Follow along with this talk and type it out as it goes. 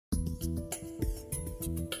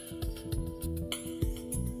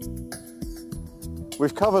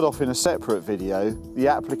We've covered off in a separate video the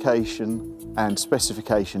application and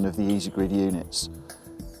specification of the EasyGrid units.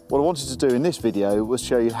 What I wanted to do in this video was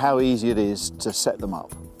show you how easy it is to set them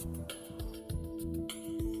up.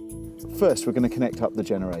 First, we're going to connect up the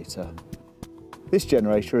generator. This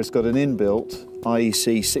generator has got an inbuilt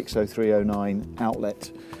IEC 60309 outlet,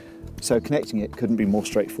 so connecting it couldn't be more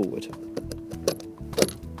straightforward.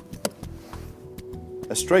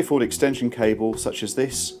 A straightforward extension cable such as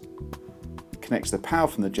this connects the power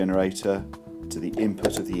from the generator to the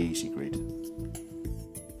input of the EasyGrid.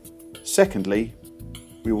 Secondly,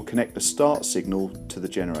 we will connect the start signal to the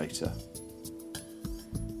generator.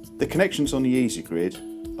 The connections on the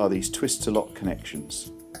EasyGrid are these twist to lock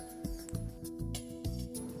connections.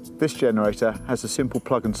 This generator has a simple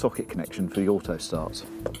plug and socket connection for the auto start.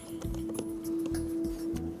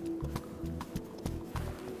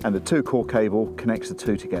 And the 2-core cable connects the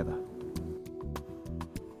two together.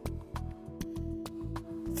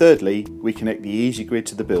 Thirdly, we connect the EasyGrid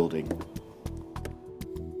to the building.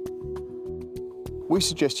 We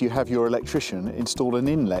suggest you have your electrician install an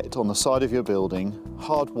inlet on the side of your building,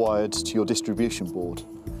 hardwired to your distribution board.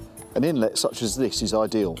 An inlet such as this is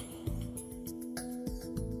ideal.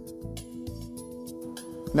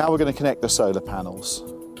 Now we're going to connect the solar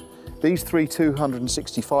panels. These three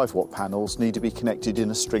 265 watt panels need to be connected in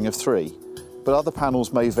a string of 3, but other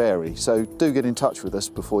panels may vary, so do get in touch with us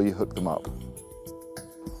before you hook them up.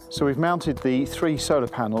 So we've mounted the 3 solar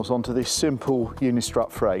panels onto this simple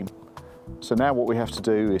unistrut frame. So now what we have to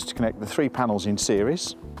do is to connect the 3 panels in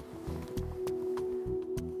series.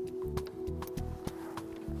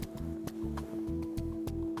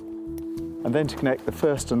 And then to connect the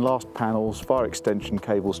first and last panels via extension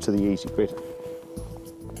cables to the EasyGrid.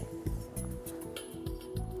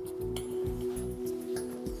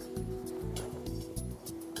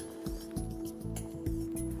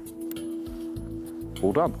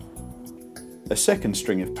 All done. A second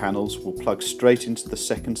string of panels will plug straight into the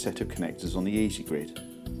second set of connectors on the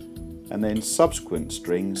EasyGrid, and then subsequent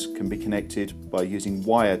strings can be connected by using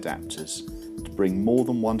wire adapters to bring more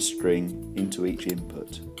than one string into each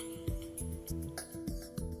input.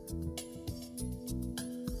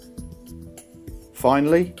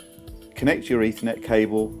 Finally, connect your Ethernet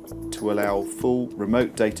cable to allow full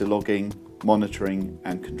remote data logging, monitoring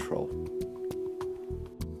and control.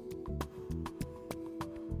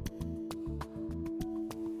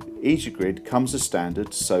 EasyGrid comes as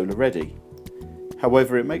standard solar ready.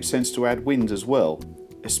 However, it makes sense to add wind as well,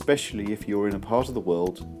 especially if you're in a part of the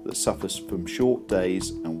world that suffers from short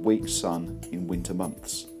days and weak sun in winter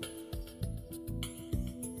months.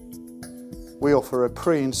 We offer a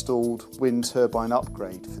pre-installed wind turbine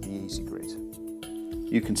upgrade for the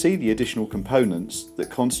EasyGrid. You can see the additional components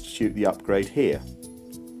that constitute the upgrade here.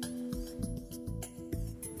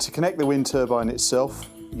 To connect the wind turbine itself,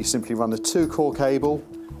 you simply run a 2-core cable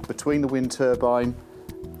between the wind turbine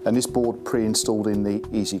and this board pre-installed in the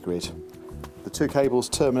EasyGrid. The 2 cables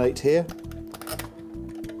terminate here.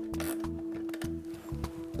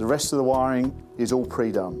 The rest of the wiring is all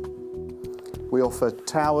pre-done. We offer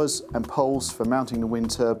towers and poles for mounting the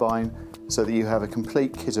wind turbine so that you have a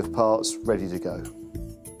complete kit of parts ready to go.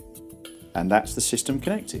 And that's the system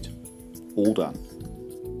connected. All done.